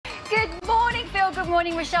Good morning, Phil. Good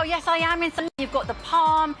morning, Rochelle. Yes, I am in. You've got the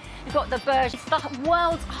Palm, you've got the Burj. It's the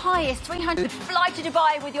world's highest 300. You'd fly to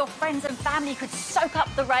Dubai with your friends and family. You could soak up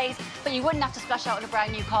the rays, but you wouldn't have to splash out in a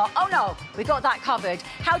brand new car. Oh no, we got that covered.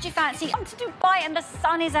 How do you fancy come to Dubai and the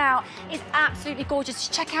sun is out? It's absolutely gorgeous.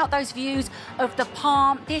 Check out those views of the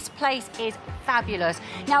Palm. This place is fabulous.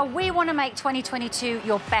 Now, we want to make 2022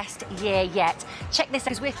 your best year yet. Check this out,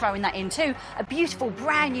 because we're throwing that in too. A beautiful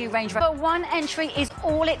brand new Range Rover. One entry is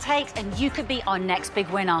all it takes, and you could be our next big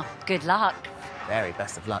winner. Good luck. Very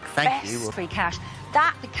best of luck. Thank you. Free cash.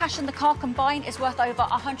 The cash and the car combined is worth over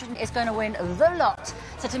 100. Is going to win the lot.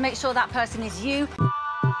 So to make sure that person is you.